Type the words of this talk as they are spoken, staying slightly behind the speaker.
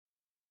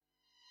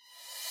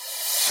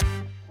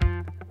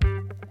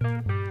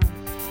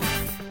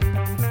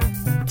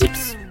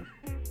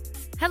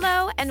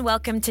Hello and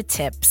welcome to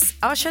Tips,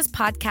 Osha's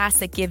podcast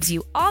that gives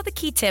you all the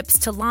key tips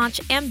to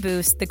launch and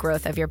boost the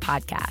growth of your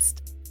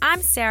podcast.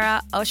 I'm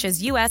Sarah,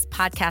 Osha's U.S.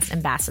 podcast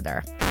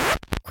ambassador.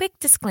 Quick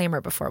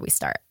disclaimer before we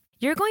start.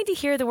 You're going to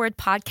hear the word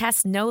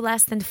podcast no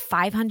less than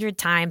 500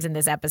 times in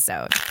this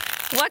episode.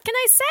 What can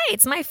I say?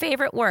 It's my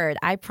favorite word.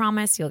 I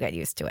promise you'll get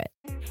used to it.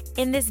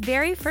 In this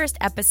very first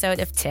episode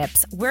of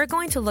Tips, we're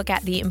going to look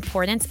at the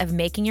importance of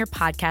making your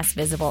podcast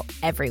visible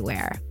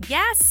everywhere.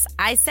 Yes,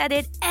 I said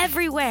it,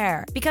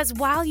 everywhere. Because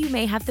while you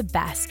may have the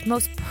best,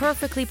 most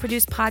perfectly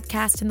produced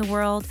podcast in the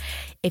world,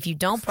 if you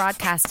don't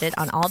broadcast it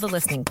on all the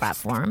listening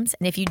platforms,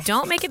 and if you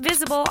don't make it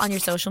visible on your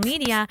social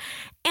media,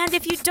 and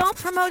if you don't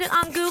promote it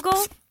on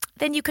Google,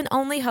 then you can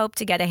only hope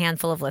to get a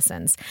handful of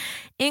listens,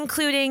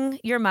 including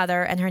your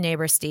mother and her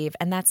neighbor, Steve.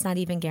 And that's not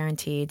even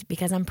guaranteed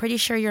because I'm pretty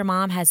sure your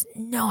mom has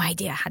no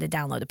idea how to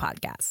download a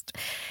podcast.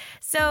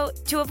 So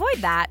to avoid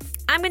that,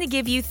 I'm going to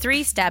give you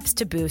 3 steps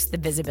to boost the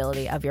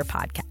visibility of your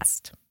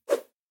podcast.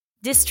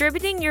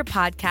 Distributing your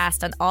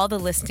podcast on all the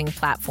listening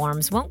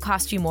platforms won't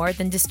cost you more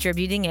than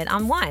distributing it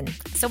on one.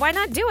 So why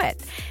not do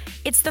it?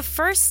 It's the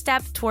first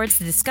step towards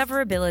the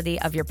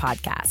discoverability of your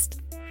podcast.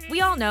 We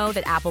all know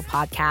that Apple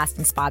Podcasts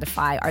and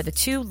Spotify are the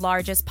 2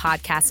 largest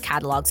podcast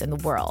catalogs in the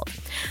world.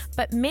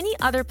 But many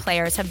other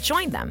players have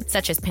joined them,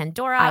 such as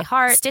Pandora,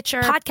 iHeart,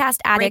 Stitcher, Podcast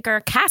Addict,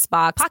 Breaker,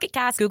 CastBox, Pocket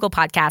Cast, Google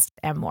Podcasts,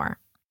 and more.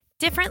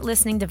 Different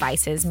listening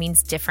devices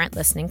means different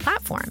listening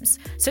platforms.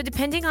 So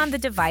depending on the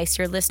device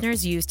your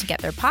listeners use to get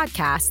their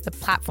podcasts, the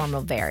platform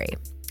will vary.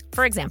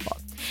 For example,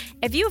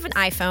 if you have an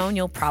iPhone,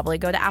 you'll probably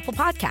go to Apple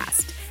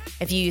Podcast.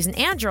 If you use an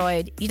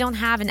Android, you don't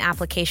have an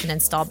application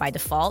installed by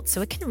default,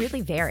 so it can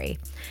really vary.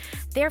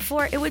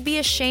 Therefore, it would be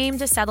a shame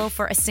to settle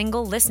for a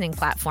single listening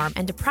platform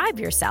and deprive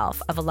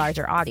yourself of a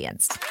larger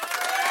audience.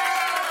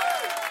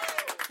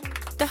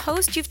 The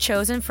host you've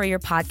chosen for your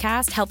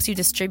podcast helps you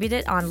distribute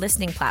it on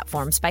listening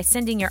platforms by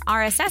sending your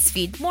RSS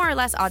feed more or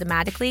less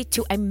automatically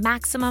to a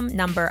maximum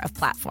number of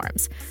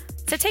platforms.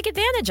 So take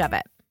advantage of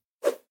it.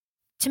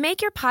 To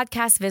make your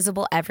podcast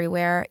visible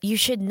everywhere, you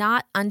should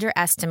not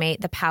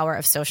underestimate the power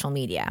of social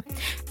media.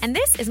 And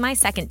this is my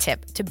second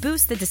tip to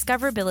boost the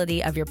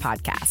discoverability of your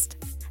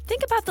podcast.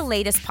 Think about the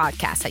latest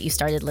podcast that you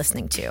started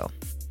listening to.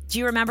 Do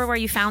you remember where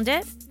you found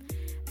it?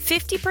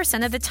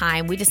 50% of the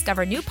time, we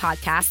discover new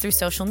podcasts through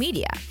social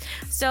media.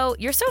 So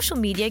your social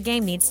media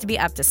game needs to be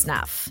up to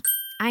snuff.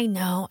 I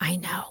know.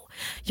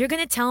 You're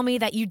going to tell me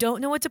that you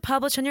don't know what to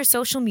publish on your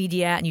social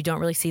media and you don't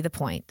really see the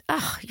point.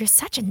 Ugh, you're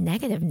such a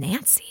negative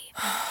Nancy.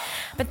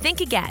 But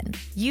think again.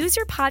 Use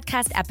your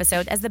podcast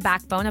episode as the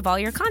backbone of all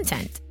your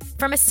content.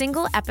 From a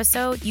single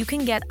episode, you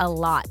can get a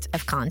lot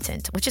of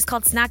content, which is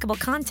called snackable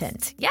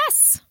content.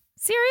 Yes,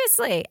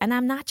 seriously. And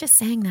I'm not just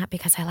saying that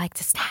because I like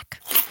to snack.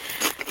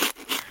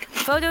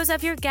 Photos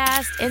of your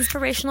guests,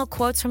 inspirational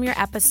quotes from your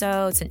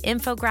episodes, an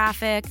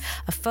infographic,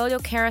 a photo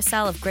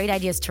carousel of great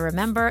ideas to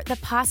remember. The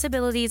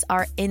possibilities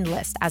are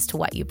endless as to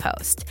what you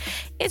post.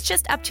 It's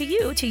just up to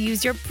you to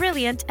use your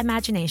brilliant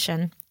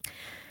imagination.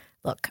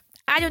 Look,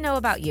 I don't know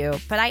about you,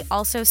 but I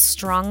also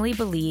strongly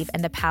believe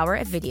in the power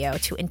of video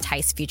to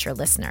entice future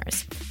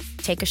listeners.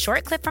 Take a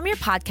short clip from your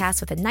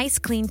podcast with a nice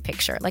clean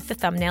picture, like the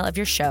thumbnail of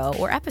your show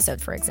or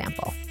episode, for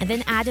example. And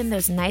then add in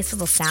those nice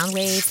little sound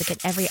waves that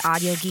get every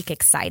audio geek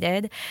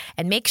excited.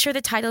 And make sure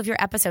the title of your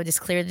episode is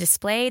clearly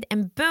displayed.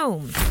 And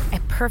boom, a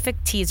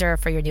perfect teaser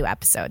for your new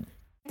episode.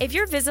 If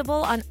you're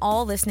visible on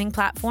all listening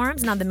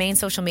platforms and on the main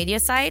social media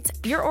sites,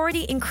 you're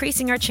already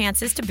increasing your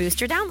chances to boost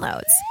your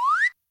downloads.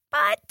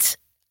 But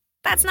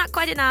that's not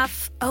quite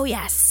enough. Oh,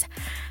 yes,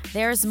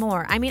 there's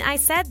more. I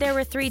said there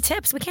were 3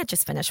 tips. We can't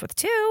just finish with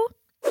 2.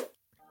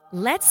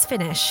 Let's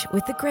finish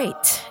with the great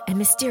and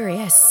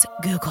mysterious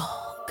Google.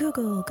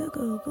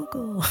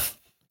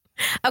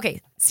 Okay,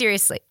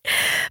 seriously.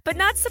 But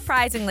not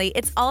surprisingly,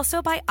 it's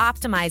also by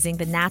optimizing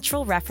the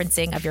natural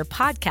referencing of your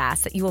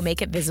podcast that you will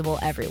make it visible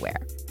everywhere.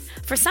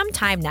 For some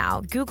time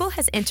now, Google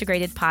has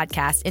integrated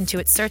podcasts into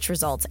its search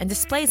results and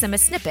displays them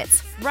as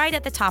snippets right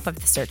at the top of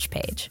the search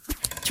page.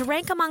 To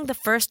rank among the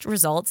first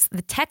results,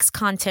 the text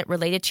content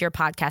related to your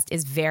podcast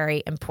is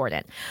very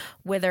important,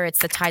 whether it's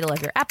the title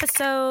of your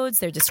episodes,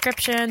 their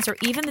descriptions, or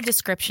even the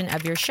description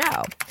of your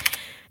show.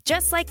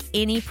 Just like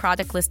any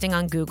product listing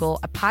on Google,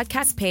 a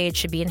podcast page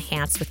should be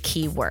enhanced with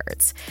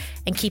keywords.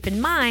 And keep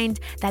in mind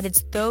that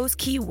it's those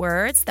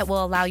keywords that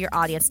will allow your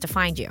audience to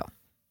find you.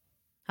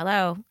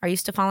 Hello, are you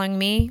still following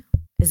me?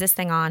 Is this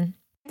thing on?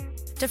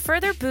 To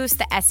further boost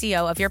the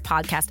SEO of your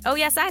podcast, oh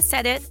yes, I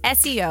said it,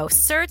 SEO,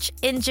 search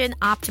engine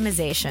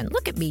optimization,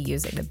 look at me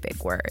using the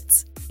big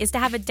words, is to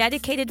have a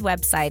dedicated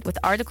website with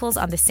articles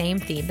on the same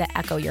theme that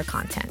echo your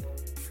content.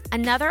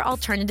 Another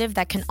alternative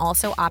that can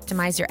also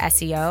optimize your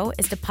SEO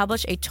is to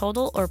publish a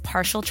total or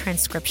partial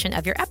transcription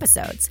of your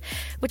episodes,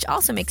 which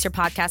also makes your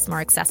podcast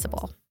more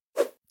accessible.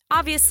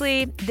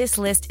 Obviously, this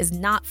list is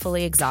not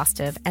fully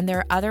exhaustive, and there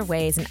are other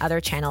ways and other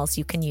channels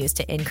you can use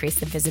to increase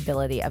the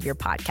visibility of your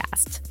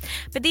podcast.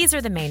 But these are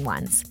the main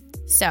ones.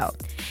 So,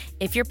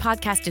 if your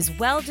podcast is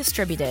well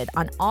distributed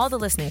on all the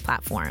listening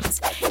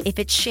platforms, if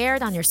it's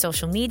shared on your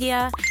social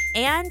media,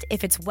 and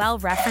if it's well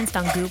referenced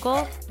on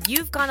Google,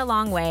 you've gone a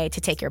long way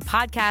to take your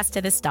podcast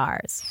to the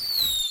stars.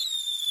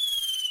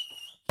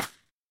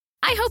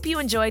 I hope you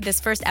enjoyed this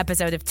first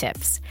episode of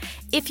Tips.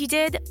 If you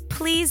did,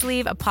 please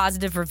leave a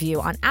positive review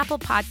on Apple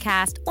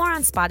Podcast or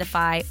on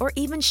Spotify, or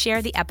even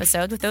share the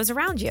episode with those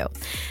around you.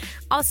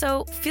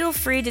 Also, feel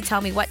free to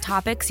tell me what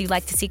topics you'd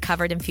like to see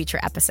covered in future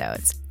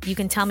episodes. You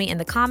can tell me in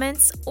the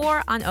comments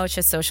or on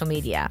Osha's social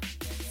media.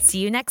 See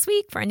you next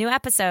week for a new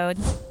episode.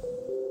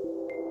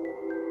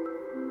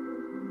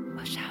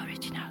 Osha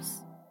Originals.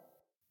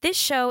 This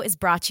show is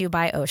brought to you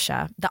by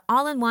Osha, the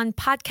all-in-one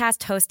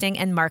podcast hosting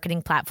and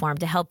marketing platform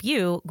to help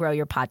you grow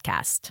your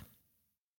podcast.